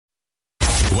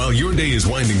While your day is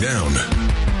winding down,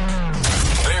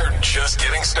 they're just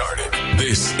getting started.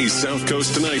 This is South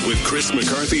Coast Tonight with Chris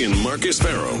McCarthy and Marcus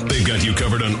Farrow. They've got you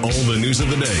covered on all the news of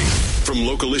the day, from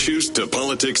local issues to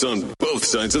politics on both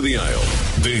sides of the aisle.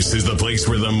 This is the place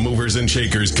where the movers and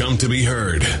shakers come to be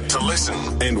heard, to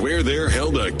listen, and where they're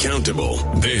held accountable.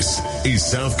 This is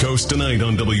South Coast Tonight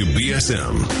on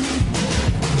WBSM.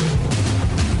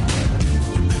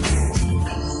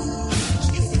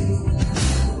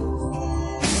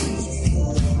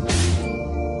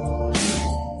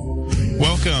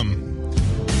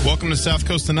 Welcome to South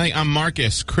Coast Tonight. I'm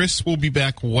Marcus. Chris will be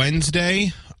back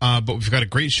Wednesday, but we've got a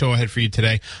great show ahead for you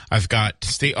today. I've got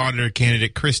State Auditor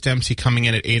candidate Chris Dempsey coming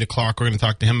in at 8 o'clock. We're going to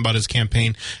talk to him about his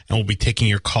campaign, and we'll be taking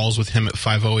your calls with him at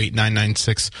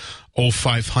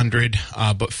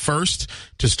 508-996-0500. But first,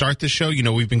 to start the show, you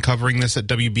know, we've been covering this at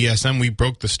WBSM. We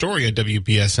broke the story at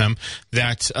WBSM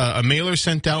that a mailer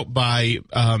sent out by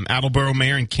Attleboro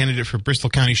Mayor and candidate for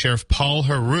Bristol County Sheriff Paul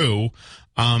Heroux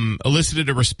elicited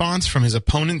a response from his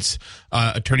opponents,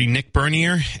 Attorney Nick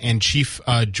Bernier and Chief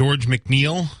George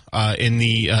McNeil in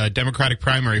the Democratic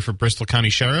primary for Bristol County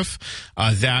Sheriff.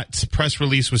 That press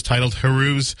release was titled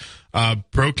Heroux's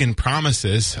Broken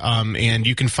Promises, and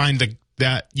you can find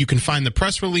the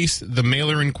press release, the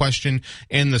mailer in question,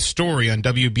 and the story on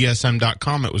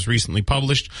WBSM.com. It was recently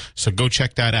published, so go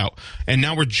check that out. And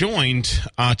now we're joined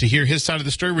to hear his side of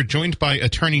the story. We're joined by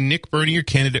Attorney Nick Bernier,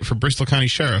 candidate for Bristol County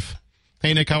Sheriff.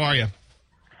 Hey, Nick, how are you?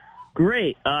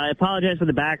 Great. I apologize for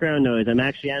the background noise. I'm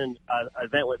actually at an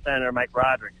event with Senator Mike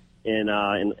Roderick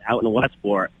out in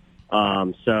Westport,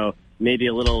 so maybe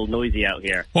a little noisy out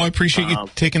here. Well, I appreciate you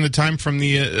taking the time from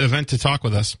the event to talk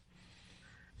with us.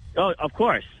 Oh, of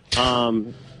course.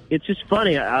 It's just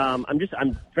funny. I'm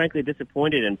frankly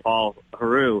disappointed in Paul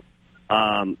Heroux.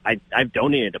 I've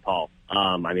donated to Paul.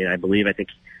 I think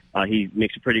he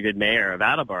makes a pretty good mayor of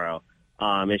Attleboro.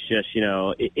 It's just, you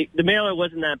know, the mailer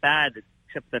wasn't that bad,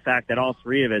 except for the fact that all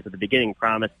three of us at the beginning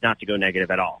promised not to go negative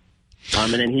at all.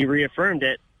 And then he reaffirmed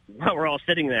it while we're all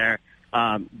sitting there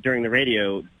during the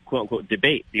radio, quote-unquote,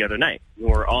 debate the other night. We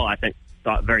were all, I think,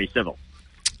 thought very civil.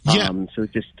 Yeah. So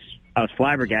it's just, I was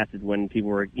flabbergasted when people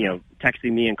were, you know,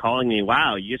 texting me and calling me,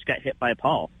 wow, you just got hit by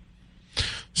Paul.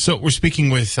 So we're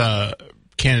speaking with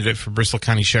candidate for Bristol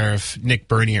County Sheriff Nick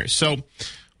Bernier. So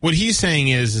what he's saying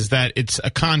is that it's a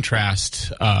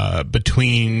contrast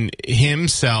between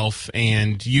himself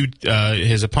and you,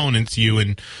 his opponents, you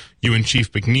and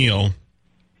Chief McNeil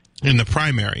in the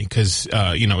primary, because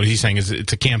you know what he's saying is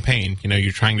it's a campaign. You know,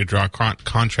 you're trying to draw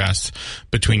contrasts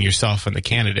between yourself and the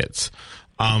candidates.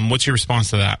 What's your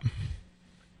response to that?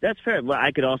 That's fair. Well,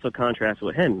 I could also contrast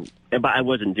with him, but I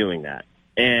wasn't doing that.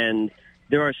 And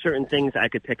there are certain things I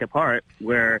could pick apart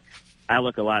where I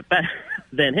look a lot better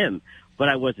than him. But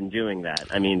I wasn't doing that.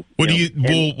 I mean, what do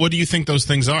you think those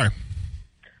things are?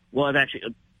 Well, I've actually,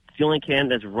 it's the only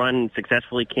candidate that's run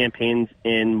successfully campaigns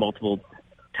in multiple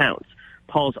towns.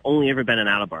 Paul's only ever been in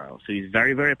Attleboro, so he's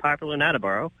very, very popular in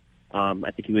Attleboro. I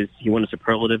think he won a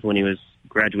superlative when he was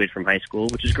graduated from high school,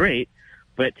 which is great.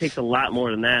 But it takes a lot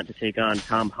more than that to take on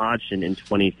Tom Hodgson in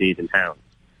 20 cities and towns.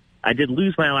 I did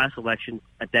lose my last election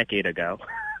a decade ago,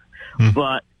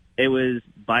 but it was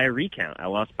by a recount. I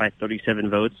lost by 37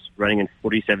 votes, running in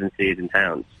 47 cities and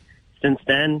towns. Since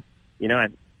then, you know,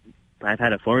 I've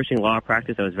had a flourishing law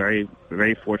practice. I was very,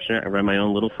 very fortunate. I run my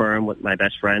own little firm with my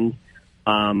best friend.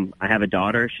 I have a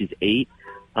daughter. She's 8.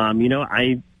 I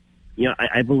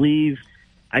believe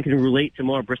I can relate to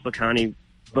more Bristol County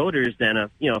voters than a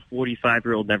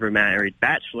 45-year-old never married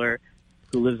bachelor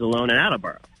who lives alone in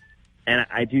Attleboro. And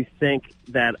I do think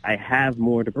that I have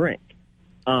more to bring.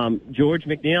 George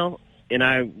McNeil and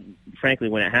I, frankly,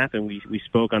 when it happened, we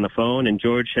spoke on the phone, and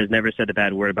George has never said a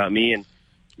bad word about me, and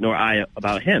nor I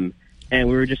about him. And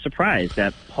we were just surprised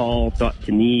that Paul thought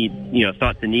the need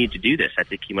to do this. I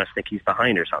think he must think he's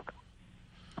behind or something.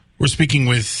 We're speaking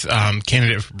with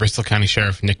candidate for Bristol County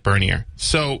Sheriff Nick Bernier.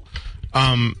 So,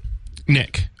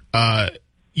 Nick,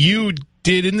 you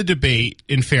did in the debate,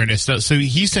 in fairness, so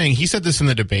he's saying, he said this in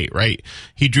the debate, right?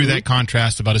 He drew that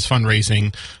contrast about his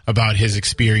fundraising, about his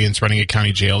experience running a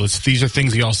county jail. These are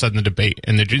things he all said in the debate,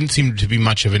 and there didn't seem to be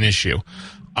much of an issue.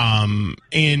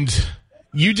 And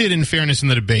you did, in fairness, in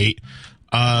the debate,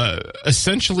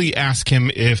 essentially ask him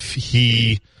if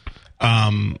he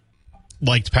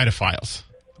liked pedophiles.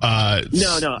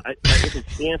 No. I guess his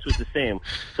stance was the same.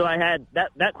 So I had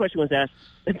that question was asked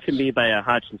to me by a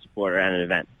Hodgson supporter at an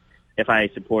event. If I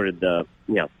supported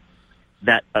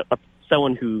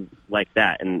someone who liked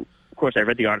that, and of course I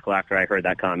read the article after I heard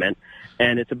that comment,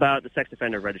 and it's about the Sex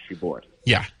Offender Registry Board.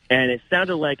 Yeah, and it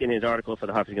sounded like in his article for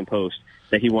the Huffington Post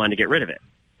that he wanted to get rid of it.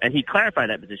 And he clarified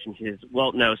that position. He says,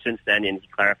 well, no, since then, and he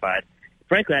clarified,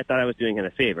 frankly, I thought I was doing him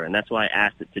a favor, and that's why I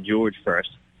asked it to George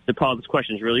first. So, Paul, this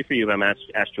question is really for you, but I'm going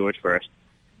to ask George first.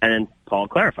 And then Paul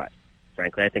clarified.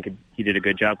 Frankly, I think he did a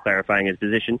good job clarifying his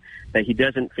position, that he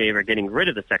doesn't favor getting rid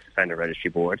of the Sex Offender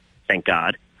Registry Board, thank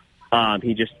God.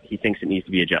 He thinks it needs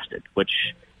to be adjusted,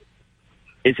 which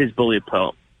is his bully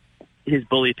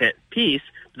pit piece.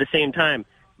 But at the same time,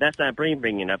 that's not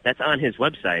bringing it up. That's on his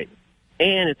website.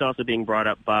 And it's also being brought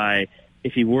up by,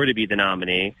 if he were to be the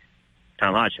nominee,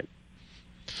 Tom Hodgson.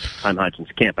 Tom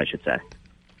Hodgson's camp, I should say.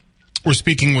 We're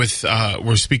speaking with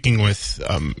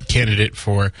candidate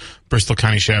for Bristol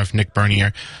County Sheriff Nick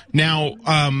Bernier. Now,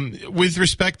 with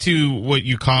respect to what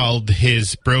you called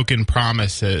his broken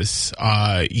promises,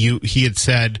 he had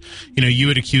said, you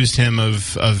had accused him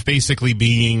of basically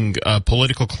being a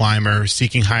political climber,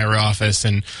 seeking higher office,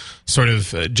 and sort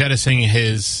of jettisoning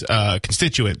his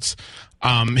constituents.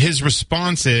 His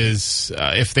response is,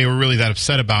 if they were really that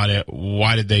upset about it,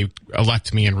 why did they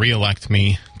elect me and re-elect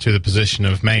me to the position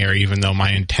of mayor, even though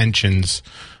my intentions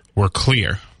were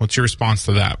clear? What's your response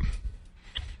to that?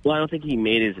 Well, I don't think he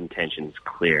made his intentions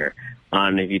clear.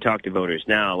 If you talk to voters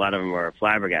now, a lot of them are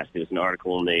flabbergasted. There was an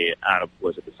article in the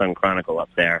Sun Chronicle up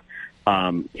there,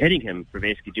 hitting him for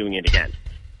basically doing it again.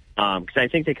 Because I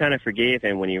think they kind of forgave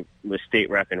him when he was state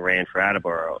rep and ran for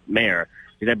Attleboro mayor,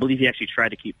 because I believe he actually tried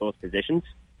to keep both positions,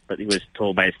 but he was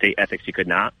told by his state ethics he could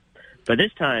not. But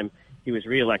this time, he was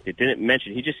reelected. Didn't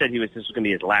mention, he just said this was going to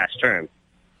be his last term.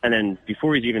 And then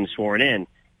before he's even sworn in,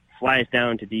 flies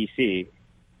down to D.C.,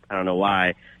 I don't know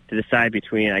why, to decide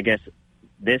between, I guess,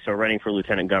 this or running for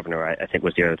lieutenant governor, I think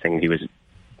was the other thing he was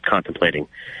contemplating.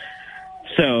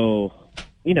 So,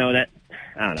 that,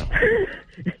 I don't know.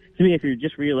 To me, if you're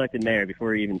just reelected mayor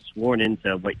before you're even sworn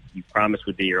into what you promised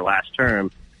would be your last term,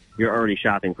 you're already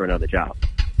shopping for another job.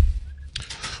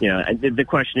 The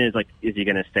question is, is he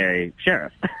going to stay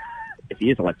sheriff if he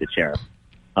is elected sheriff?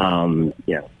 So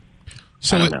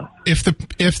I don't know. If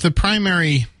the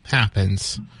primary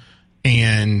happens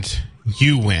and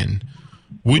you win,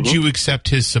 would you accept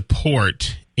his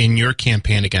support in your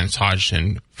campaign against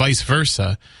Hodgson? Vice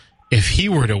versa, if he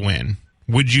were to win,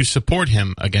 would you support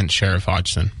him against Sheriff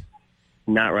Hodgson?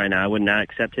 Not right now. I would not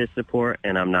accept his support,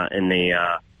 and I'm not in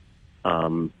the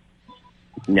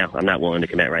no, I'm not willing to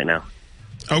commit right now.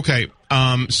 Okay.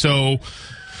 So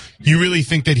you really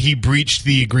think that he breached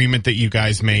the agreement that you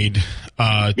guys made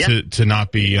to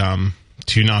not be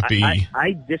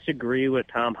I disagree with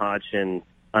Tom Hodgson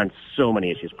on so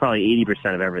many issues, probably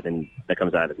 80% of everything that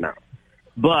comes out of his mouth.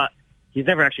 But he's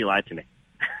never actually lied to me.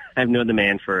 I've known the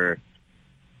man for,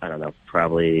 I don't know,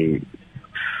 probably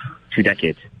 2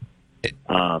 decades,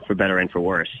 for better and for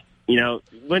worse.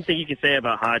 One thing you can say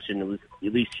about Hodgson,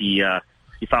 at least he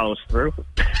follows through.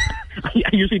 I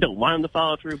usually don't want him to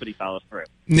follow through, but he follows through.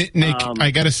 Nick,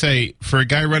 I got to say, for a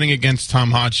guy running against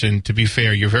Tom Hodgson, to be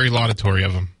fair, you're very laudatory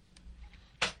of him.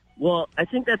 Well, I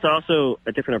think that's also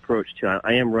a different approach, too.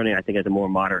 I am running, I think, as a more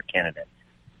moderate candidate.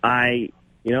 I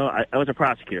was a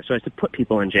prosecutor, so I used to put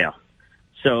people in jail.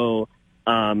 So,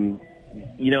 at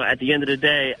the end of the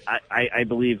day, I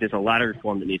believe there's a lot of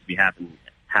reform that needs to be happen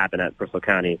at Bristol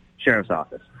County Sheriff's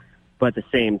Office. But at the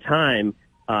same time,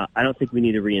 I don't think we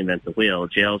need to reinvent the wheel.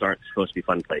 Jails aren't supposed to be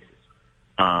fun places.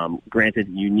 Granted,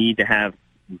 you need to have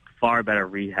far better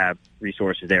rehab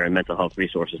resources there and mental health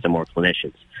resources and more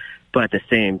clinicians. But at the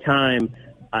same time,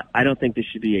 I don't think this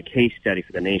should be a case study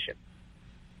for the nation.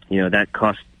 That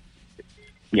costs,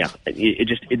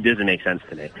 it doesn't make sense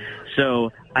to me.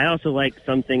 So I also like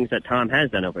some things that Tom has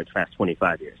done over the past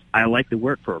 25 years. I like the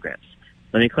work programs.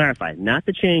 Let me clarify, not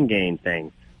the chain gang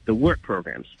thing, the work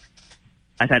programs.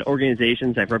 I've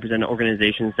represented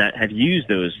organizations that have used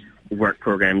those work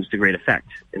programs to great effect.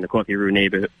 In the Corky Road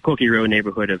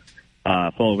neighborhood of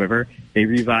Fall River, they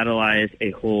revitalized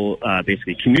a whole,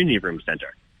 basically, community room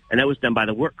center. And that was done by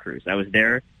the work crews. I was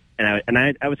there, and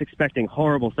I was expecting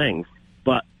horrible things.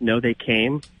 But, no, they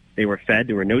came. They were fed.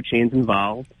 There were no chains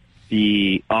involved.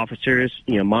 The officers,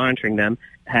 monitoring them,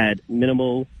 had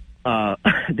minimal,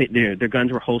 their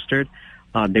guns were holstered.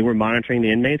 They were monitoring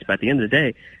the inmates. But at the end of the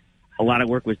day, a lot of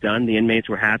work was done. The inmates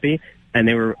were happy, and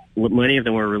many of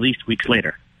them were released weeks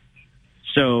later.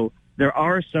 So there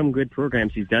are some good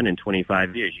programs he's done in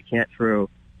 25 years. You can't throw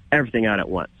everything out at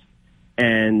once.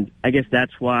 And I guess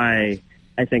that's why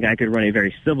I think I could run a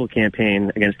very civil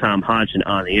campaign against Tom Hodgson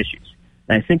on the issues.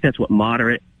 And I think that's what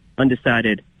moderate,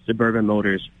 undecided suburban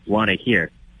voters want to hear.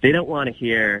 They don't want to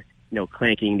hear,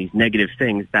 clanking these negative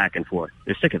things back and forth.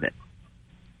 They're sick of it.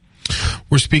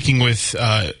 We're speaking with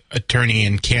attorney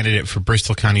and candidate for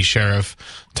Bristol County Sheriff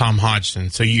Tom Hodgson.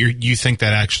 So you think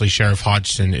that actually Sheriff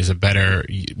Hodgson is a better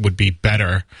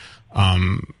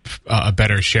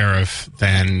sheriff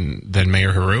than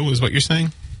Mayor Heroux, is what you're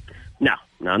saying? No,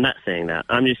 I'm not saying that.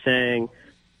 I'm just saying,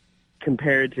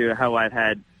 compared to how I've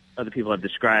had other people have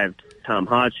described Tom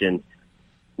Hodgson,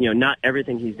 not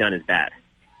everything he's done is bad.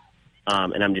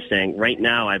 And I'm just saying, right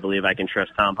now, I believe I can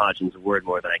trust Tom Hodgson's word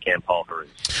more than I can Paul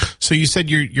Heroux's. So you said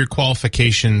your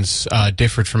qualifications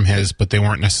differed from his, but they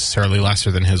weren't necessarily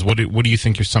lesser than his. What do you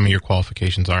think some of your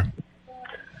qualifications are?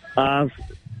 As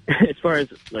far as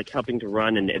helping to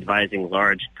run and advising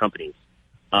large companies,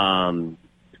 working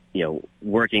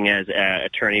as an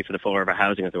attorney for the Fall River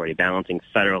Housing Authority, balancing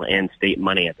federal and state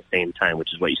money at the same time,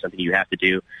 which is something you have to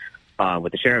do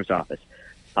with the sheriff's office.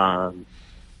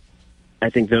 I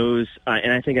think those,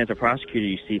 and I think as a prosecutor,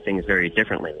 you see things very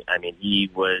differently. I mean, he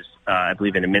was, I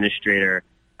believe, an administrator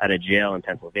at a jail in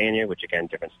Pennsylvania, which, again,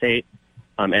 different state.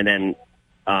 And then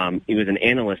he was an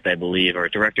analyst, I believe, or a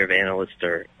director of analyst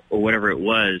or whatever it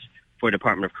was for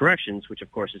Department of Corrections, which,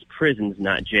 of course, is prisons,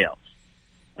 not jails.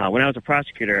 When I was a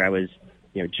prosecutor, I was,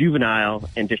 juvenile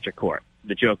and district court.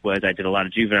 The joke was I did a lot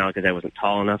of juvenile because I wasn't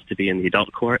tall enough to be in the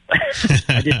adult court.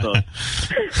 I did both.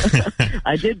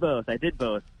 I did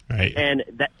both. Right. And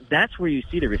that's where you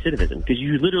see the recidivism, because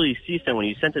you literally see someone,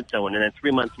 you sentence someone, and then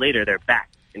 3 months later they're back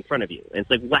in front of you. And it's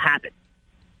like, what happened?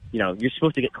 You're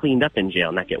supposed to get cleaned up in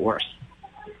jail, not get worse.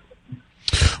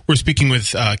 We're speaking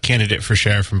with candidate for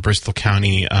sheriff from Bristol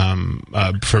County,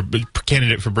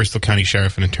 candidate for Bristol County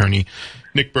Sheriff and Attorney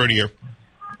Nick Bernier.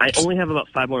 I only have about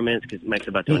 5 more minutes because Mike's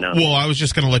about to announce. Well, I was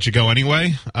just going to let you go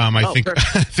anyway. I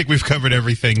think we've covered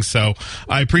everything. So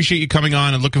I appreciate you coming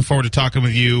on and looking forward to talking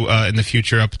with you in the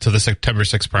future up to the September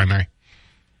 6th primary.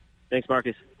 Thanks,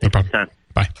 Marcus. No problem.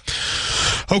 Bye.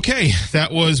 Okay,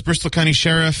 that was Bristol County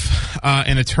Sheriff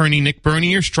and Attorney Nick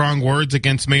Bernier. Strong words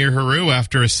against Mayor Heroux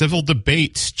after a civil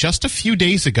debate just a few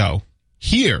days ago.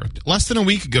 Here, less than a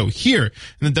week ago, here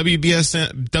in the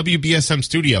WBSM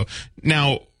studio.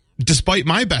 Now, despite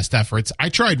my best efforts, I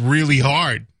tried really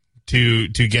hard to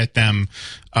get them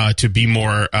to be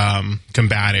more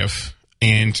combative,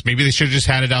 and maybe they should have just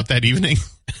had it out that evening.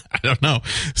 I don't know.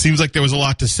 Seems like there was a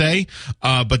lot to say,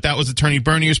 but that was Attorney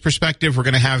Bernier's perspective. We're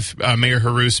going to have Mayor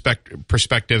Heroux's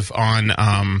perspective on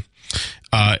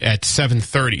at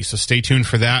 7:30, so stay tuned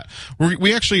for that. We're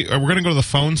going to go to the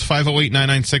phones,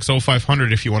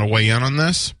 508-996-0500 if you want to weigh in on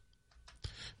this.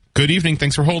 Good evening.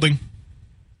 Thanks for holding.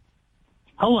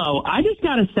 Hello. I just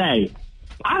got to say,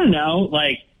 I don't know,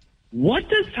 what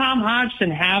does Tom Hodgson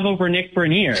have over Nick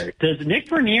Bernier? Does Nick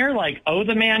Bernier, owe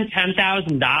the man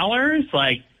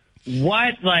 $10,000?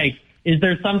 What, is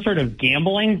there some sort of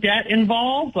gambling debt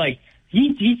involved?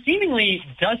 He seemingly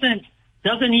doesn't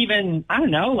even, I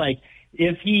don't know,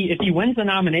 if he wins the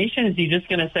nomination, is he just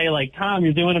going to say, Tom,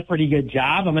 you're doing a pretty good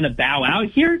job, I'm going to bow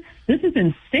out here? This is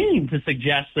insane to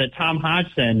suggest that Tom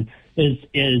Hodgson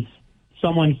is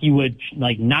someone he would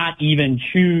not even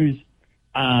choose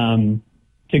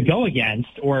to go against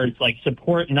or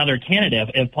support another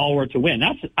candidate if Paul were to win.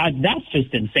 That's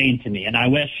just insane to me, and I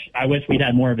wish we'd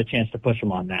had more of a chance to push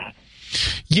him on that.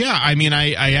 Yeah, I mean,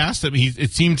 I asked him.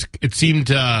 It seemed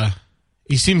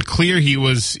he seemed clear he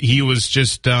was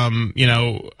just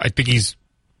I think he's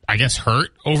hurt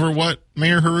over what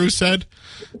Mayor Heroux said.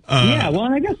 Yeah, well,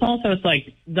 and I guess also it's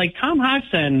like Tom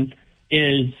Hodgson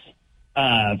is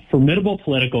formidable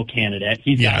political candidate.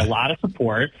 He's got a lot of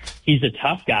support. He's a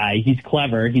tough guy. He's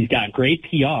clever. He's got great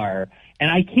PR.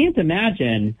 And I can't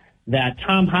imagine that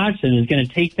Tom Hodgson is going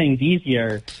to take things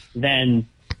easier than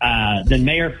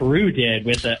Mayor Heroux did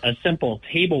with a simple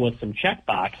table with some check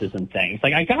boxes and things.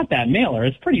 I got that mailer.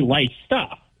 It's pretty light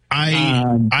stuff.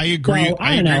 I agree. So,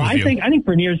 I don't know. I think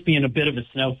Bernier's being a bit of a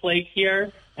snowflake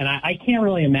here, and I can't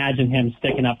really imagine him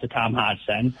sticking up to Tom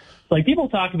Hodgson. People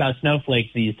talk about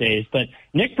snowflakes these days, but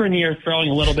Nick Bernier is throwing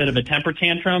a little bit of a temper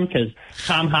tantrum because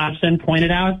Tom Hodgson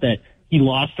pointed out that he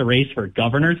lost a race for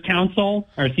governor's council,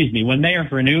 when Mayor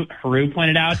Heroux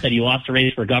pointed out that he lost a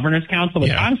race for governor's council.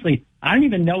 But honestly, I don't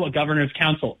even know what governor's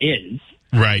council is.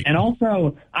 Right. And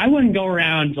also, I wouldn't go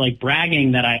around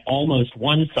bragging that I almost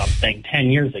won something 10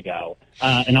 years ago,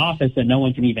 an office that no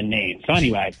one can even name. So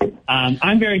anyway,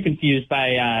 I'm very confused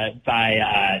by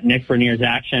Nick Bernier's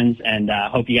actions, and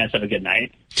hope you guys have a good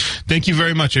night. Thank you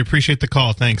very much. I appreciate the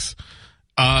call. Thanks.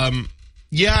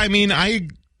 Yeah, I mean, I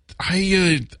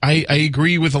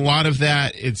agree with a lot of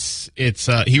that. It's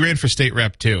he ran for state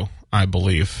rep too, I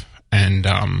believe, and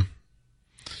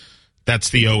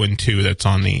that's the 0-2 that's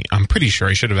on the. I'm pretty sure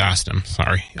I should have asked him.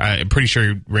 Sorry, I'm pretty sure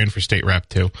he ran for state rep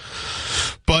too.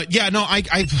 But yeah, no, I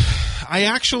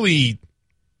I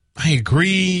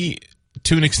agree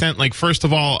to an extent. Like, first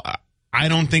of all, I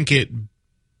don't think it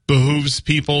behooves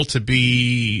people to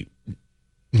be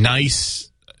nice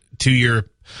to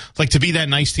to be that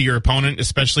nice to your opponent,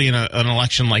 especially in an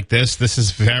election like this. This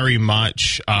is very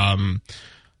much,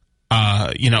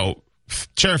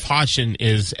 Sheriff Hodgson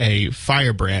is a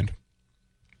firebrand.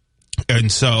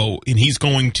 And he's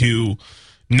going to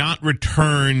not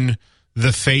return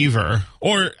the favor,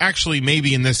 or actually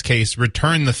maybe in this case,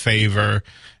 return the favor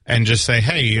and just say,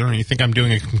 hey, you think I'm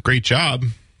doing a great job?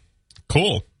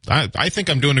 Cool. I think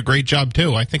I'm doing a great job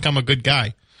too. I think I'm a good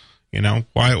guy. Why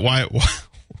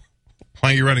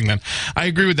are you running then? I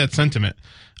agree with that sentiment.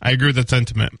 I didn't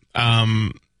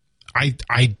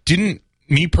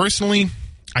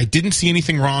see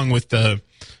anything wrong with the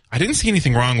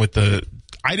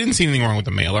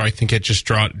mailer. I think it just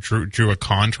drew a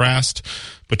contrast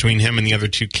between him and the other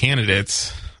two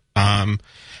candidates. And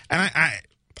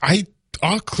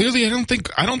clearly I don't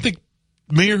think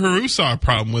Mayor Heroux saw a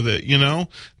problem with it.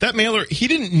 That mailer, he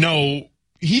didn't know.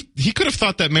 He could have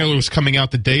thought that mailer was coming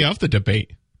out the day of the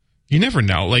debate. You never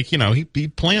know. He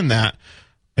planned that,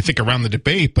 I think, around the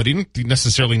debate, but he didn't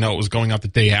necessarily know it was going out the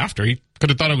day after. He could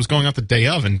have thought it was going out the day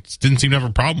of and didn't seem to have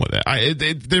a problem with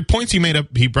it. The points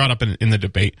he brought up in the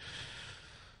debate,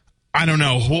 I don't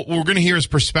know. We're going to hear his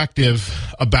perspective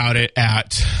about it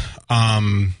at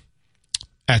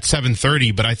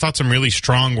 7:30, but I thought some really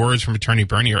strong words from Attorney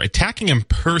Bernier attacking him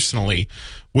personally,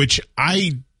 which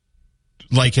I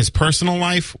like his personal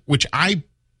life, which I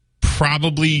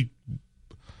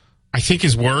think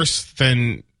is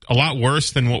a lot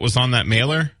worse than what was on that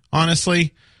mailer,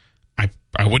 honestly.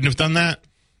 I wouldn't have done that.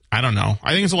 I don't know.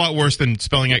 I think it's a lot worse than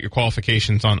spelling out your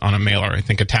qualifications on a mailer. I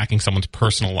think attacking someone's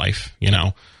personal life,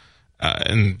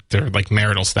 and their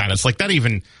marital status, like that.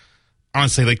 Even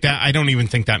honestly, like that, I don't even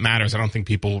think that matters. I don't think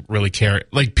people really care.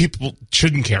 Like, people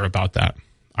shouldn't care about that.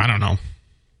 I don't know.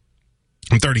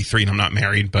 I'm 33 and I'm not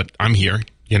married, but I'm here.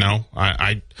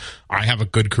 I have a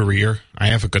good career. I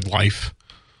have a good life.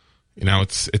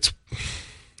 It's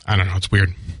I don't know. It's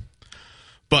weird.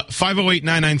 But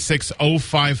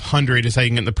 508-996-0500 is how you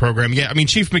can get in the program. Yeah, I mean,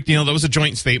 Chief McNeil, that was a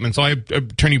joint statement. So I have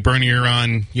Attorney Bernier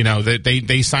on,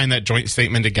 they signed that joint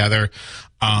statement together.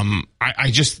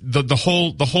 I just, the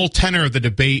whole tenor of the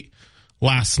debate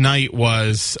last week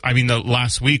was,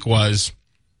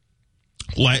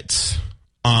 let's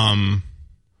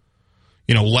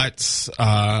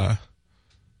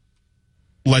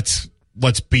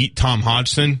beat Tom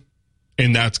Hodgson.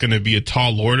 And that's going to be a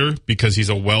tall order because he's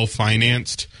a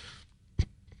well-financed,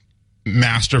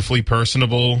 masterfully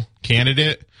personable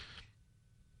candidate.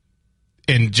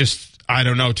 And just, I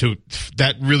don't know,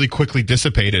 that really quickly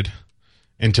dissipated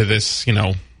into this,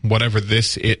 whatever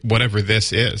this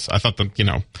is. I thought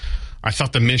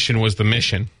the mission was the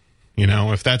mission.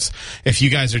 If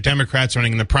you guys are Democrats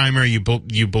running in the primary,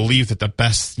 you believe that the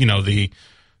best, the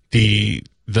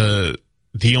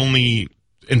only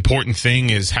important thing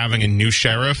is having a new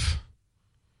sheriff,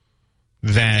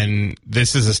 then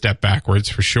this is a step backwards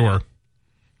for sure.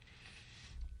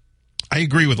 I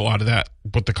agree with a lot of that,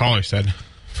 what the caller said.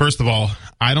 First of all,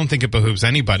 I don't think it behooves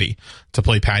anybody to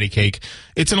play patty cake.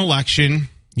 It's an election.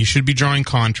 You should be drawing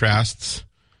contrasts.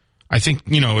 I think,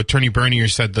 Attorney Bernier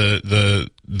said the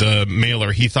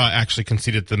mailer, he thought actually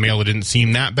conceded the mailer didn't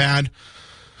seem that bad.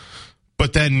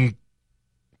 But then,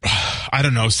 I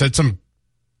don't know, said some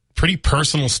pretty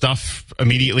personal stuff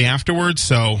immediately afterwards.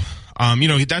 So,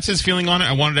 that's his feeling on it.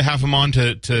 I wanted to have him on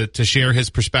to share his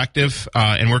perspective.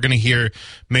 And we're going to hear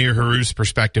Mayor Heroux's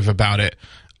perspective about it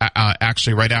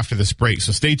actually right after this break.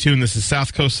 So stay tuned. This is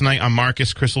South Coast Tonight. I'm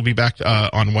Marcus. Chris will be back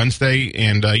on Wednesday.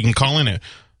 And you can call in at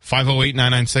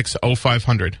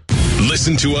 508-996-0500.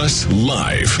 Listen to us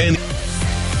live and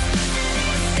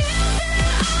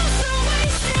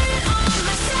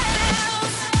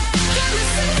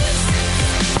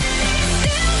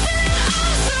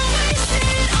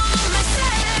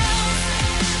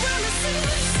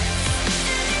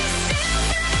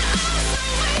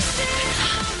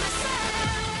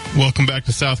welcome back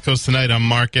to South Coast Tonight. I'm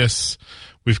Marcus.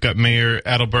 We've got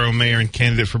Attleboro Mayor and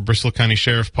candidate for Bristol County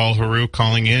Sheriff Paul Heroux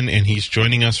calling in, and he's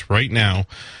joining us right now.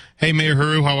 Hey, Mayor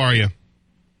Heroux, how are you?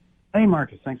 Hey,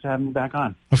 Marcus. Thanks for having me back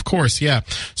on. Of course, yeah.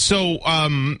 So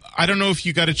I don't know if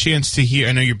you got a chance to hear.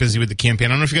 I know you're busy with the campaign. I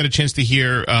don't know if you got a chance to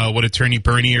hear what Attorney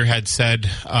Bernier had said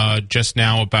just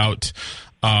now about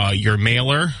your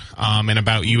mailer and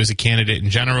about you as a candidate in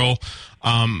general.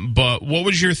 But what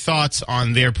was your thoughts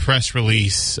on their press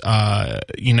release,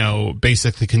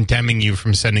 basically condemning you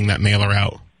from sending that mailer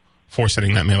out, for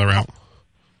sending that mailer out?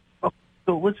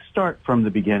 So let's start from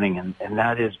the beginning, and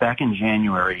that is back in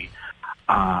January,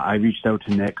 I reached out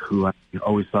to Nick, who I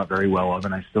always thought very well of,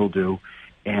 and I still do.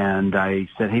 And I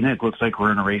said, hey, Nick, looks like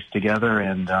we're in a race together,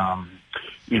 and,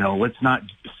 let's not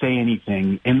say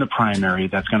anything in the primary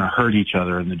that's going to hurt each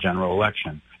other in the general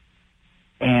election.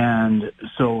 And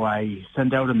so I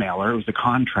sent out a mailer. It was a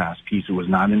contrast piece. It was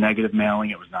not a negative mailing.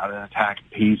 It was not an attack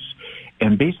piece.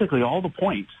 And basically almost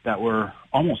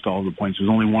all the points, there was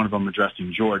only one of them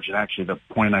addressing George. And actually the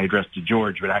point I addressed to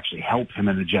George would actually help him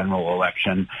in the general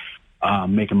election,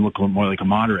 make him look a little more like a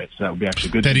moderate. So that would be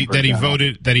actually good. That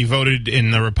he voted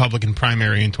in the Republican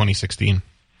primary in 2016.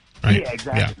 Right? Yeah,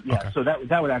 exactly. Yeah. Okay. So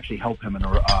that would actually help him in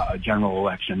a general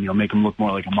election, make him look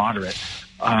more like a moderate.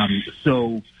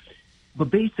 But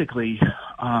basically,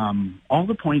 all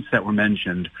the points that were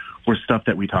mentioned were stuff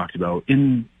that we talked about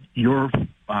in your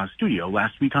studio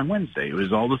last week on Wednesday. It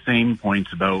was all the same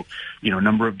points about,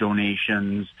 number of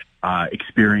donations,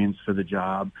 experience for the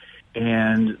job,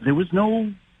 and there was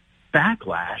no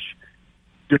backlash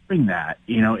during that,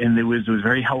 and it was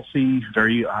very healthy,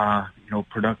 very,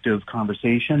 productive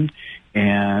conversation.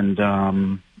 And,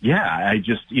 I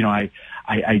just, I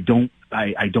don't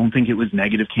think it was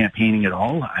negative campaigning at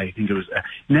all. I think it was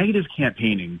negative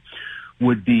campaigning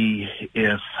would be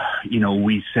if,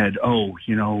 we said,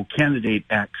 candidate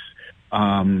X,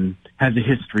 has a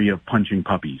history of punching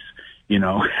puppies,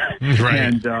 Right.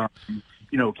 And,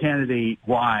 candidate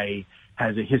Y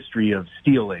has a history of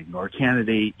stealing, or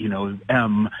candidate,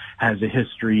 M has a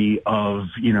history of,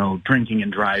 drinking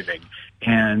and driving.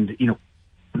 And,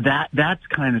 that's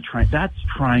kind of that's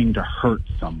trying to hurt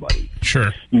somebody.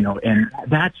 Sure. And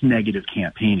that's negative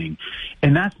campaigning.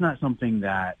 And that's not something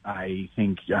that I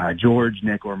think George,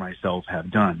 Nick, or myself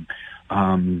have done.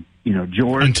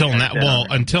 George until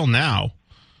now,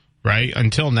 right?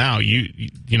 Until now,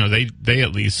 they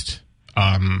at least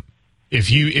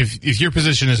if your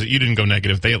position is that you didn't go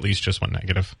negative, they at least just went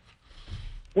negative.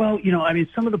 Well,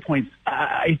 some of the points,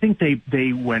 I think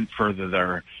they went further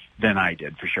there than I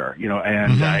did, for sure.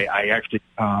 And Mm-hmm. I actually,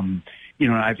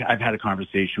 I've had a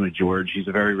conversation with George. He's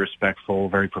a very respectful,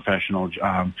 very professional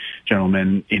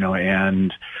gentleman.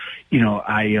 And like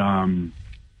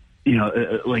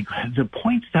the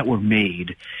points that were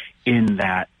made in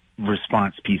that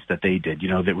response piece that they did,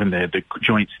 that when the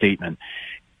joint statement,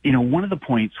 one of the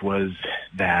points was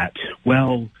that,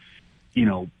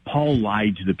 Paul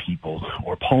lied to the people,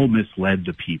 or Paul misled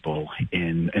the people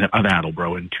of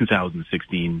Attleboro in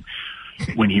 2016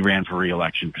 when he ran for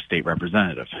re-election for state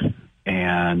representative.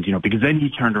 And, because then he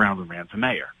turned around and ran for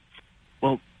mayor.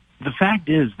 Well, the fact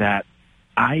is that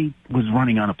I was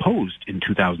running unopposed in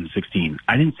 2016.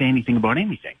 I didn't say anything about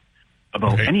any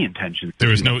intentions. There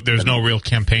was no real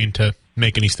campaign to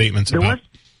make any statements about.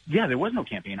 There was no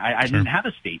campaign. I didn't have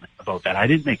a statement about that. I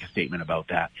didn't make a statement about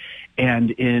that.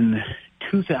 And in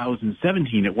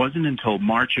 2017, it wasn't until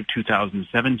March of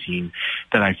 2017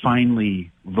 that I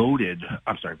finally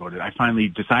I finally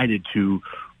decided to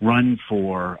run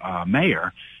for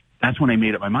mayor. That's when I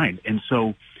made up my mind. And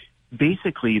so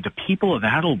basically the people of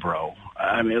Attleboro,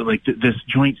 this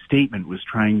joint statement was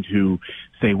trying to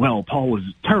say, well, Paul was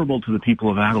terrible to the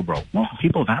people of Attleboro. Well, the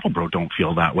people of Attleboro don't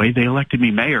feel that way. They elected me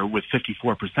mayor with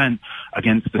 54%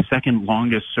 against the second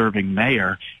longest serving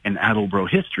mayor in Attleboro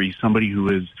history, somebody who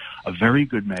is a very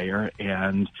good mayor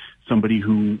and somebody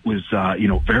who was,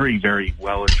 very, very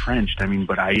well entrenched.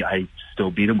 But I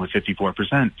still beat him with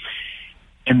 54%.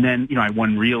 And then, I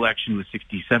won re-election with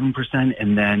 67%.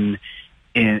 And then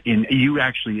in you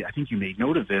actually, I think you made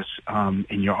note of this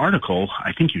in your article.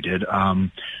 I think you did.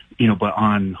 But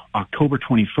on October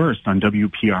 21st on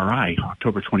WPRI,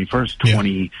 October 21st,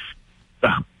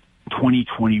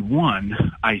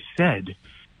 2021, I said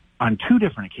on two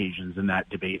different occasions in that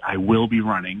debate, I will be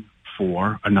running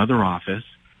for another office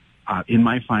in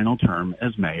my final term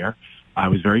as mayor. I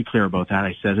was very clear about that.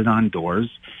 I said it on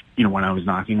doors. When I was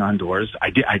knocking on doors,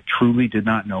 I truly did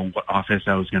not know what office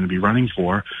I was going to be running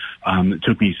for. It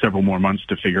took me several more months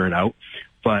to figure it out,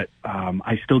 but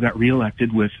I still got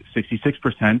reelected with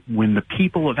 66% when the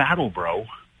people of Attleboro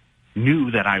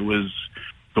knew that I was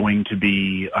going to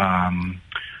be,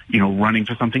 running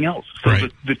for something else. So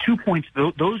right. the 2 points,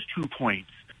 those 2 points,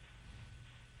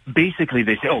 basically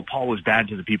they say, oh, Paul was bad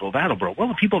to the people of Attleboro. Well,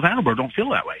 the people of Attleboro don't feel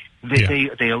that way.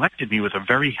 They elected me with a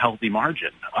very healthy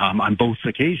margin on both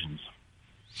occasions.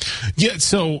 Yeah,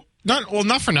 so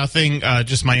not for nothing,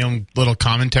 just my own little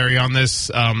commentary on this.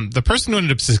 The person who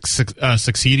ended up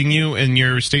succeeding you in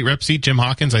your state rep seat, Jim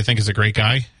Hawkins, I think is a great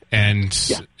guy, and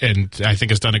I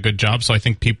think has done a good job. So I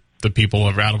think the people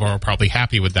of Attleboro are probably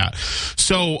happy with that.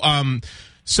 So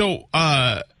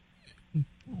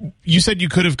You said you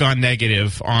could have gone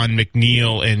negative on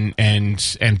McNeil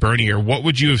and Bernier. What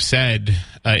would you have said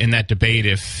in that debate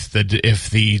if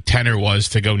the tenor was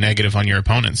to go negative on your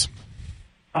opponents?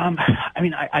 I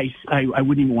mean, I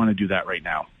wouldn't even want to do that right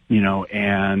now,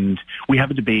 and we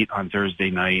have a debate on Thursday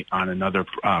night on another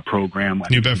program.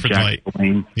 New Bedford Light.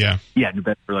 Yeah, New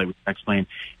Bedford Light with Explain.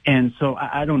 And so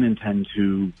I don't intend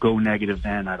to go negative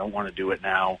then. I don't want to do it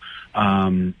now.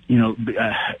 Going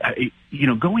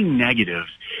negative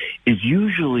is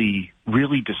usually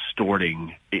really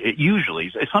distorting.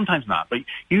 Usually, sometimes not, but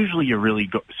usually you're really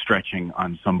stretching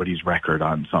on somebody's record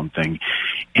on something.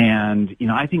 And,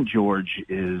 I think George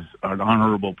is an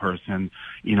honorable person.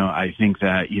 I think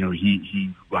that,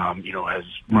 he has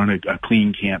run a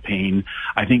clean campaign.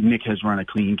 I think Nick has run a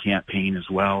clean campaign as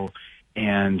well.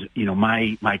 And,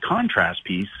 my contrast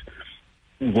piece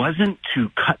wasn't to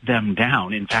cut them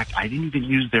down. In fact, I didn't even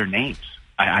use their names.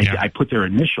 I put their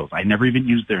initials. I never even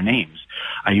used their names.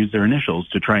 I used their initials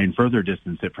to try and further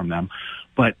distance it from them.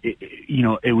 But,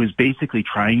 it was basically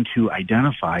trying to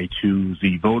identify to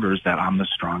the voters that I'm the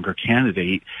stronger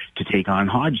candidate to take on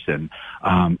Hodgson.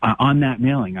 On that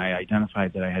mailing, I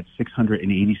identified that I had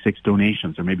 686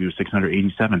 donations, or maybe it was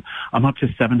 687. I'm up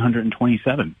to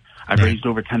 727. I've raised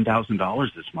over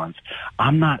 $10,000 this month.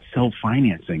 I'm not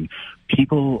self-financing.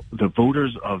 People, the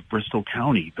voters of Bristol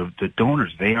County, the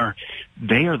donors, they are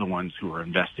the ones who are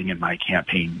investing in my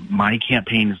campaign. My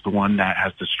campaign is the one that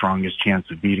has the strongest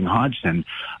chance of beating Hodgson.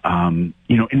 And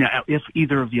if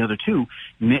either of the other two,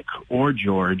 Nick or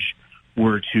George,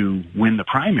 were to win the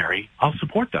primary, I'll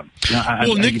support them.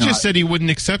 Nick just said he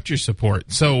wouldn't accept your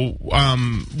support. So,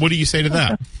 what do you say to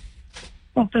that?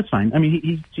 Well, that's fine. I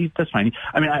mean, that's fine.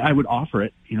 I mean, I would offer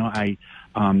it.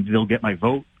 They'll get my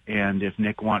vote, and if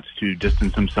Nick wants to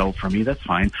distance himself from me, that's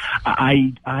fine.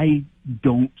 I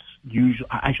don't usually.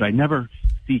 Actually, I never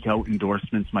seek out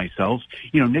endorsements myself.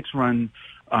 Nick's run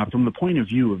from the point of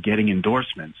view of getting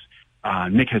endorsements.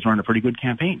 Nick has run a pretty good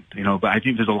campaign. But I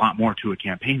think there's a lot more to a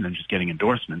campaign than just getting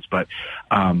endorsements. But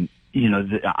I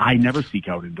never seek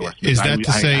out endorsements.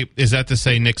 Is that to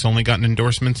say Nick's only gotten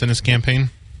endorsements in his campaign?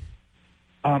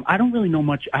 I don't really know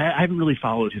much. I haven't really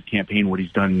followed his campaign, what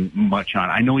he's done much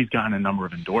on. I know he's gotten a number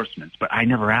of endorsements, but I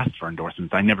never asked for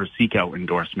endorsements. I never seek out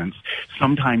endorsements.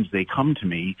 Sometimes they come to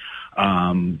me,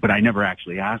 but I never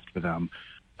actually ask for them.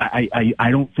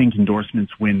 I don't think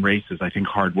endorsements win races. I think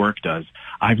hard work does.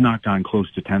 I've knocked on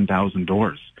close to 10,000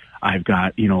 doors. I've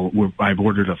got, I've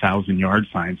ordered 1,000 yard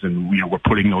signs, and, we're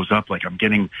putting those up. Like, I'm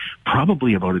getting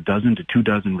probably about a dozen to 2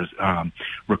 dozen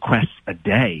requests a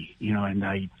day, and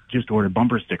I just ordered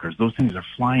bumper stickers. Those things are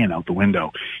flying out the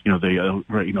window,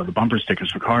 the bumper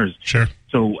stickers for cars. Sure.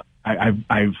 So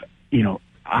I've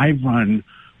run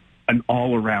an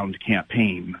all-around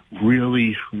campaign,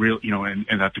 really,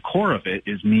 and at the core of it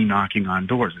is me knocking on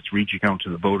doors. It's reaching out to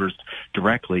the voters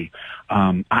directly.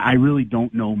 I really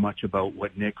don't know much about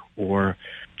what Nick or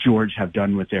George have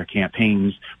done with their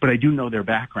campaigns, but I do know their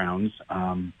backgrounds.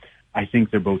 I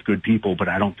think they're both good people, but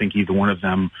I don't think either one of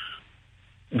them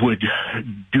would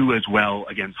do as well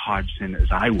against Hodgson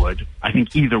as I would. I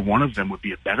think either one of them would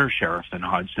be a better sheriff than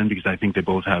Hodgson, because I think they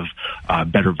both have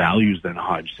better values than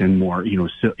Hodgson, more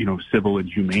civil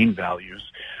and humane values.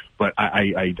 But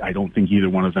I don't think either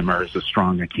one of them are as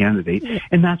strong a candidate,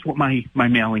 and that's what my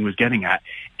mailing was getting at.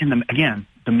 And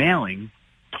the mailing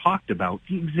talked about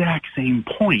the exact same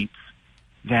points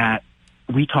that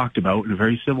we talked about in a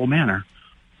very civil manner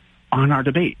on our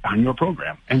debate on your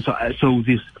program. And so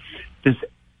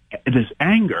this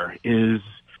anger is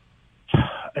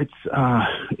it's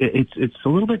a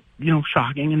little bit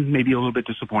shocking and maybe a little bit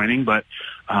disappointing, but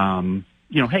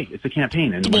hey, it's a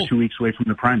campaign and we're 2 weeks away from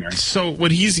the primary. So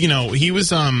what he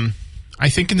was I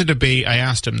think in the debate, I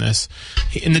asked him this.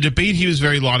 In the debate, he was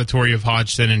very laudatory of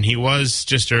Hodgson, and he was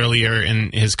just earlier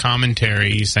in his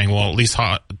commentary, he's saying, well, at least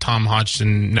Tom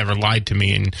Hodgson never lied to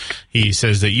me, and he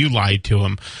says that you lied to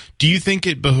him. Do you think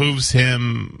it behooves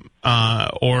him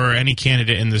or any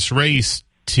candidate in this race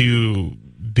to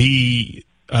be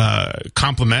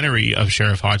complimentary of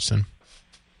Sheriff Hodgson?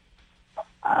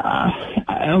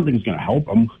 I don't think it's going to help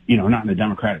him, not in the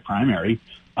Democratic primary.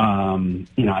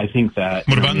 I think that...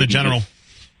 What about in the general?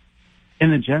 In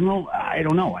the general, I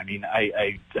don't know. I mean,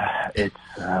 it's...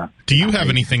 Do you have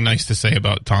anything nice to say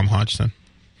about Tom Hodgson?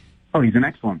 Oh, he's an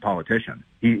excellent politician.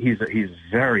 He's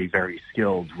very, very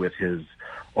skilled with his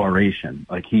oration.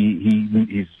 Like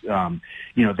he's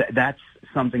that's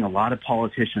something a lot of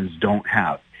politicians don't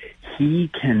have. He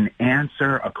can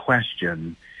answer a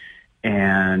question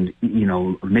and,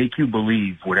 make you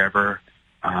believe whatever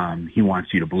he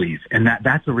wants you to believe. And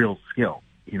that's a real skill.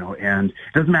 and it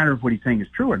doesn't matter if what he's saying is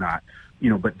true or not,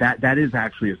 but that is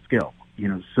actually a skill,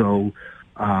 so,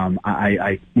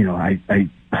 that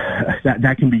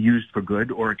can be used for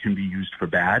good or it can be used for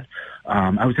bad.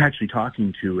 I was actually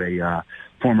talking to a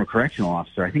former correctional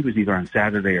officer. I think it was either on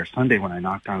Saturday or Sunday when I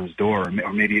knocked on his door,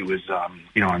 or maybe it was, on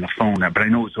the phone, but I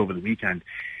know it was over the weekend.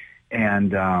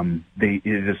 And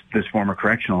this former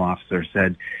correctional officer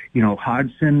said,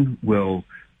 Hodgson will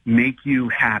make you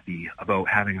happy about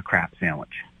having a crap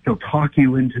sandwich. He'll talk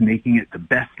you into making it the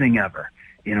best thing ever.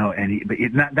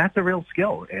 That's a real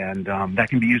skill, and that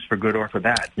can be used for good or for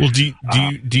bad. Well,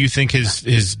 do you think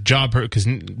his job, because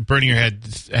Bernier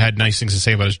had nice things to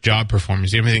say about his job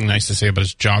performance? Do you have anything nice to say about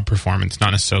his job performance,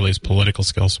 not necessarily his political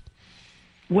skills?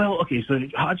 Well, okay, so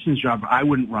Hodgson's job, I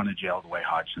wouldn't run a jail the way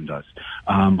Hodgson does.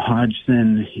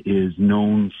 Hodgson is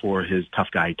known for his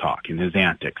tough guy talk and his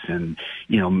antics and,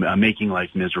 making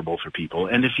life miserable for people.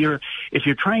 And if you're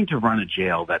trying to run a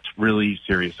jail that's really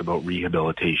serious about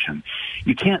rehabilitation,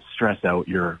 you can't stress out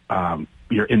your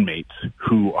inmates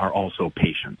who are also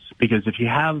patients. Because if you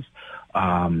have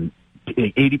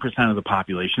 80% of the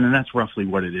population, and that's roughly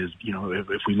what it is,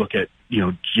 if we look at,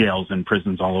 jails and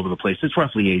prisons all over the place, it's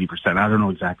roughly 80%. I don't know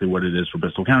exactly what it is for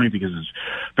Bristol County because there's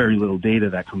very little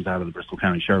data that comes out of the Bristol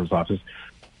County Sheriff's Office.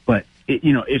 But,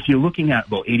 if you're looking at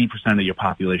about 80% of your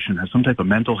population has some type of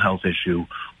mental health issue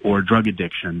or drug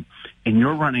addiction, and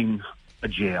you're running a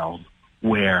jail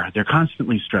where they're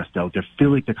constantly stressed out, they feel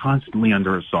like they're constantly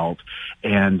under assault,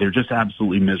 and they're just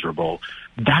absolutely miserable,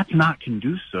 that's not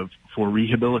conducive for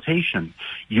rehabilitation.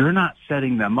 You're not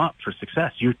setting them up for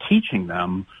success. You're teaching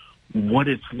them what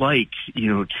it's like,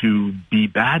 to be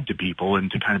bad to people and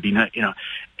to kind of be,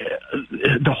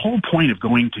 the whole point of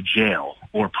going to jail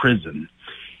or prison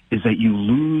is that you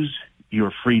lose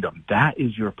your freedom. That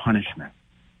is your punishment.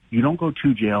 You don't go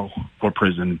to jail or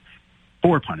prison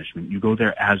for punishment. You go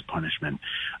there as punishment.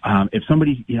 If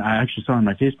somebody, I actually saw on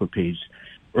my Facebook page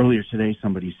earlier today,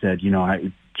 somebody said,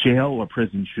 jail or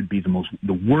prison should be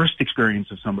the worst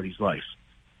experience of somebody's life.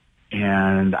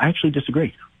 And I actually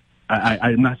disagree.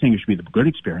 I'm not saying it should be the good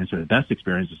experience or the best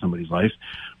experience of somebody's life,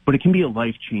 but it can be a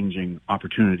life-changing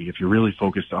opportunity if you're really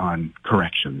focused on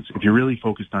corrections, if you're really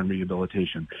focused on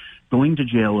rehabilitation. Going to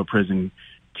jail or prison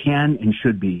can and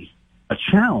should be a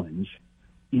challenge,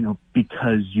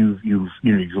 because you've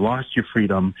lost your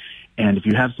freedom, and if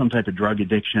you have some type of drug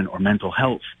addiction or mental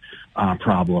health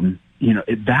problem,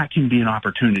 that can be an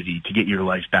opportunity to get your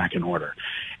life back in order.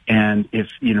 And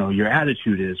if, your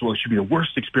attitude is, well, it should be the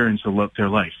worst experience of their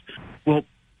life. Well,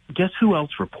 guess who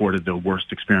else reported the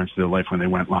worst experience of their life when they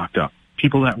went locked up?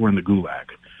 People that were in the Gulag.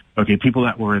 Okay, people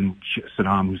that were in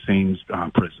Saddam Hussein's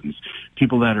prisons.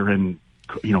 People that are in,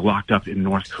 locked up in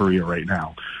North Korea right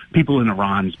now. People in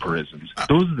Iran's prisons.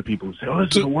 Those are the people who say, oh,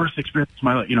 this is the worst experience of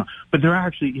my life. But they're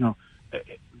actually,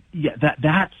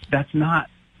 that's not,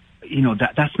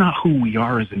 that's not who we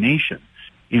are as a nation.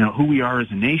 Who we are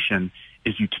as a nation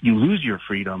is you lose your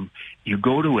freedom, you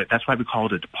go to it. That's why we call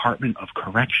it a department of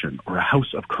correction or a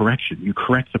house of correction. You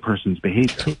correct the person's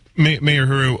behavior. Mayor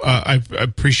Heroux, I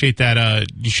appreciate that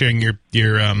you sharing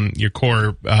your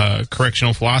core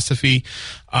correctional philosophy.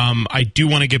 I do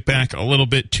want to get back a little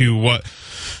bit to what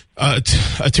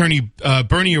Attorney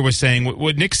Bernier was saying.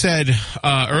 What Nick said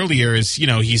earlier is,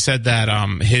 he said that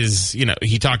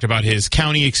he talked about his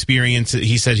county experience.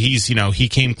 He said he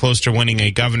came close to winning a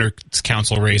governor's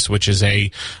council race, which is a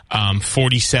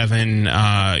 47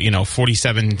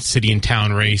 city and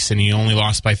town race, and he only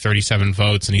lost by 37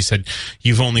 votes. And he said,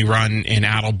 you've only run in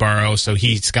Attleboro, so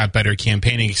he's got better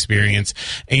campaigning experience.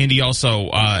 And he also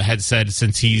had said,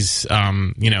 since he's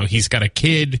got a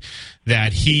kid,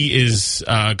 that he is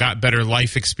got better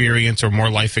life experience or more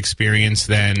life experience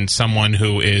than someone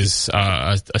who is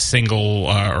a single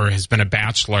or has been a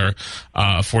bachelor,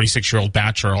 a 46-year-old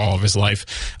bachelor all of his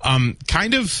life. I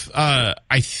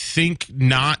think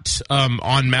not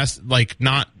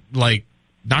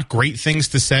not great things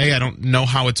to say. I don't know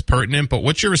how it's pertinent, but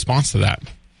what's your response to that?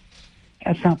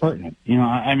 That's not pertinent. First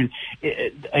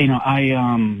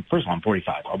of all, I'm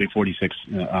 45. I'll be 46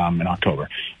 in October,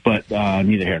 but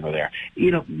neither here nor there.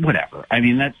 Whatever.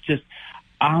 That's just,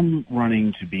 I'm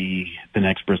running to be the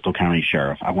next Bristol County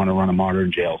Sheriff. I want to run a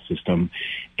modern jail system.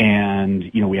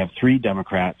 And, we have 3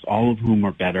 Democrats, all of whom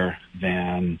are better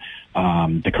than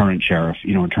the current sheriff,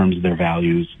 in terms of their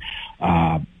values.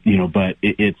 But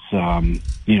it's, and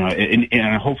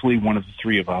hopefully one of the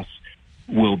 3 of us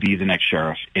will be the next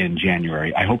sheriff in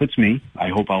January. I hope it's me. I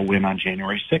hope I'll win on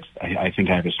January 6th. I think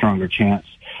I have a stronger chance.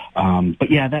 But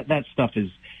yeah, that stuff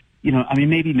is,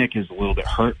 maybe Nick is a little bit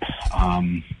hurt,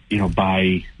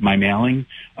 by my mailing,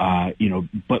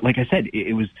 but like I said,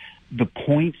 it was the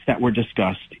points that were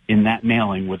discussed in that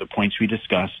mailing were the points we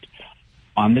discussed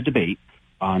on the debate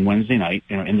on Wednesday night,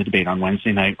 in the debate on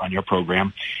Wednesday night on your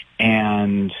program.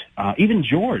 And even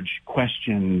George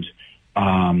questioned,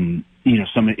 one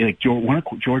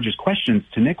of George's questions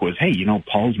to Nick was, hey,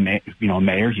 Paul's,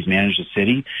 mayor, he's managed a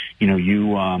city,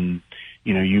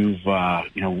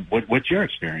 what's your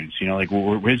experience?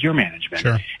 Where's your management?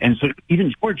 Sure. And so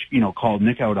even George, called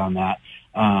Nick out on that.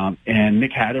 And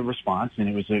Nick had a response, and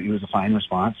it was a fine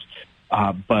response.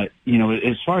 But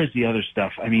as far as the other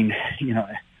stuff, I mean,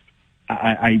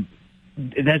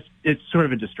 it's sort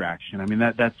of a distraction. I mean,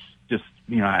 that's just,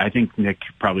 I think Nick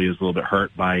probably is a little bit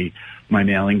hurt by my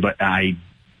mailing, but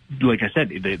like I said,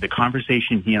 the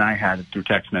conversation he and I had through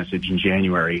text message in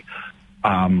January,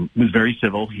 was very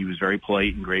civil. He was very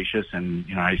polite and gracious. And,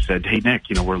 I said, hey, Nick,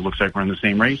 looks like we're in the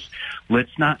same race.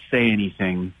 Let's not say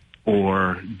anything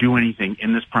or do anything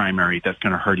in this primary that's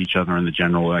going to hurt each other in the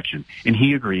general election. And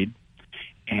he agreed.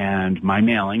 And my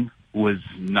mailing was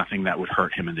nothing that would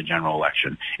hurt him in the general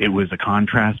election. It was a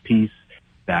contrast piece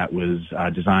that was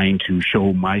designed to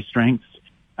show my strengths.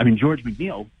 I mean, George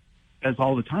McNeil says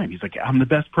all the time, he's like, I'm the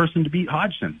best person to beat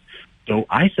Hodgson. So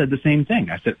I said the same thing.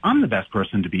 I said, I'm the best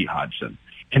person to beat Hodgson.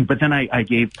 But then I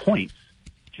gave points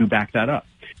to back that up.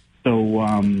 So,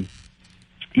 I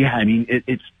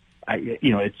mean, I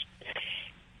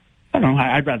don't know.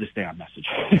 I'd rather stay on message.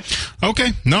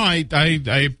 Okay. No, I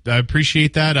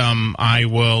appreciate that. I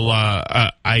will,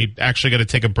 I actually got to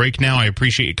take a break now. I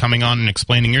appreciate you coming on and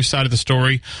explaining your side of the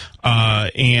story.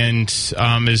 Is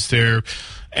there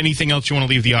anything else you want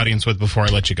to leave the audience with before I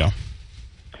let you go?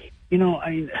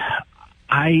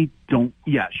 I don't.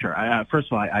 Yeah, sure.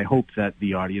 First of all, I hope that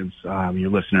the audience, your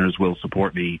listeners, will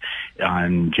support me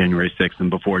on January 6th and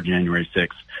before January 6th.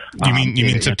 You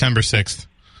mean September 6th,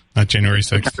 not January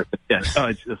 6th? Yes.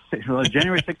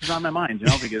 January 6th is on my mind,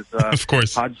 because of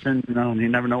course, Hodgson. You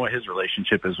never know what his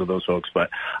relationship is with those folks, but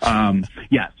September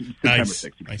 6th.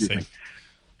 Excuse me.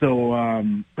 So,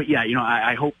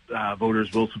 I hope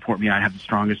voters will support me. I have the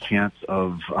strongest chance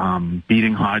of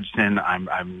beating Hodgson.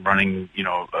 I'm running,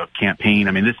 a campaign.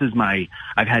 I mean,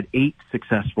 I've had 8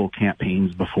 successful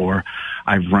campaigns before.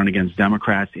 I've run against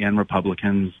Democrats and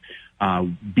Republicans,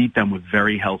 beat them with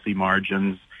very healthy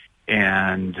margins.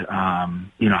 And,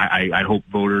 I hope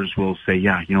voters will say,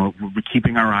 we're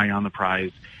keeping our eye on the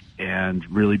prize, and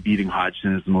really beating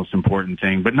Hodgson is the most important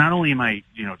thing. But not only am I,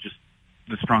 just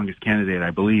the strongest candidate,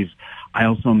 I believe, I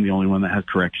also am the only one that has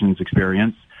corrections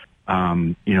experience.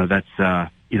 That's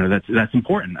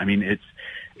important. I mean, it's,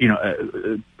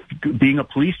 being a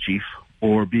police chief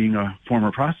or being a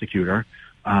former prosecutor,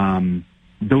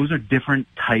 those are different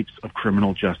types of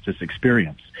criminal justice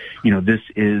experience. This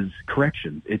is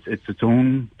correction. It's its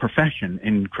own profession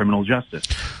in criminal justice.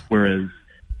 Whereas,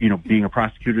 being a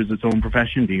prosecutor is its own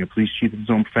profession, being a police chief is its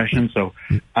own profession. So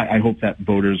I hope that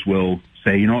voters will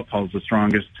say, Paul's the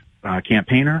strongest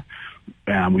campaigner.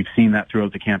 We've seen that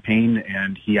throughout the campaign,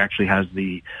 and he actually has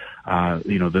the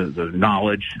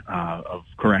knowledge of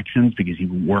corrections because he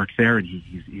worked there, and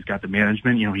he's got the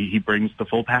management. He brings the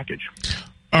full package.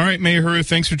 All right, Mayor Heroux,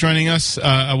 thanks for joining us.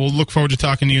 I will look forward to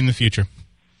talking to you in the future.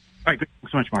 All right, good.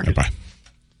 Thanks so much, Marcus. Bye.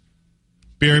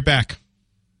 Be right back.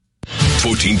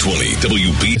 1420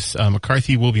 WB.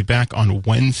 McCarthy will be back on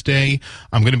Wednesday.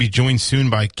 I'm going to be joined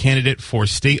soon by candidate for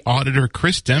state auditor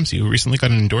Chris Dempsey, who recently got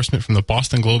an endorsement from the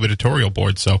Boston Globe editorial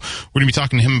board. So we're going to be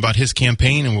talking to him about his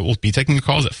campaign, and we'll be taking your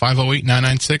calls at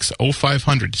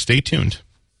 508-996-0500. Stay tuned.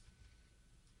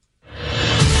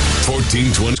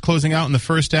 1420. Closing out in the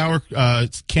first hour,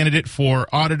 candidate for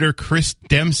auditor Chris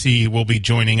Dempsey will be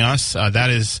joining us.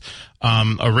 That is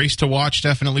a race to watch,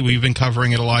 definitely. We've been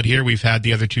covering it a lot here. We've had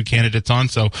the other 2 candidates on,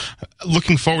 so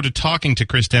looking forward to talking to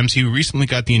Chris Dempsey, who recently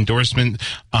got the endorsement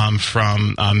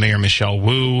from Mayor Michelle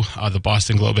Wu, the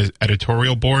Boston Globe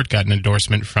editorial board, got an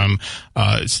endorsement from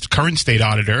current state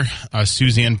auditor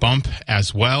Suzanne Bump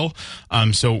as well.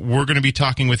 So we're going to be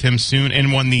talking with him soon,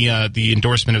 and won the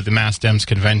endorsement of the Mass Dems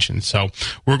convention. So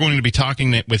we're going to be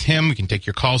talking with him. We can take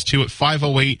your calls too at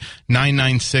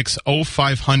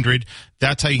 508-996-0500.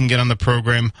 That's how you can get on the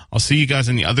program. I'll see you guys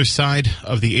on the other side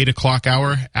of the 8 o'clock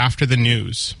hour after the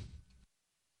news.